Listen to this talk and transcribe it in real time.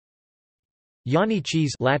Jāņi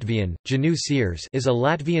cheese Latvian, Jāņu siers is a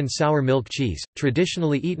Latvian sour milk cheese,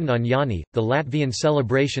 traditionally eaten on Jāņi, the Latvian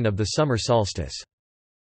celebration of the summer solstice.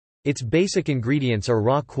 Its basic ingredients are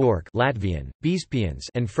raw quark Latvian, biezpiens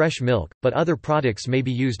and fresh milk, but other products may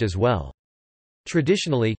be used as well.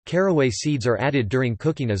 Traditionally, caraway seeds are added during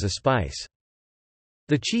cooking as a spice.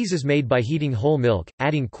 The cheese is made by heating whole milk,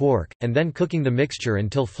 adding quark, and then cooking the mixture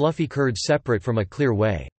until fluffy curds separate from a clear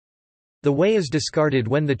whey. The whey is discarded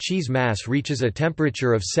when the cheese mass reaches a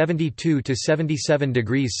temperature of 72 to 77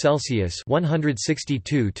 degrees Celsius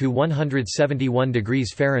 (162 to 171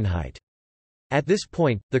 degrees Fahrenheit). At this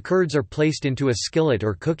point, the curds are placed into a skillet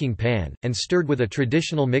or cooking pan, and stirred with a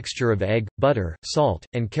traditional mixture of egg, butter, salt,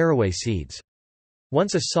 and caraway seeds.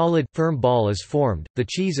 Once a solid, firm ball is formed, the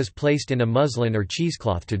cheese is placed in a muslin or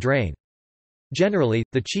cheesecloth to drain. Generally,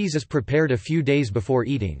 the cheese is prepared a few days before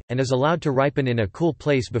eating, and is allowed to ripen in a cool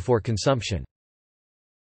place before consumption.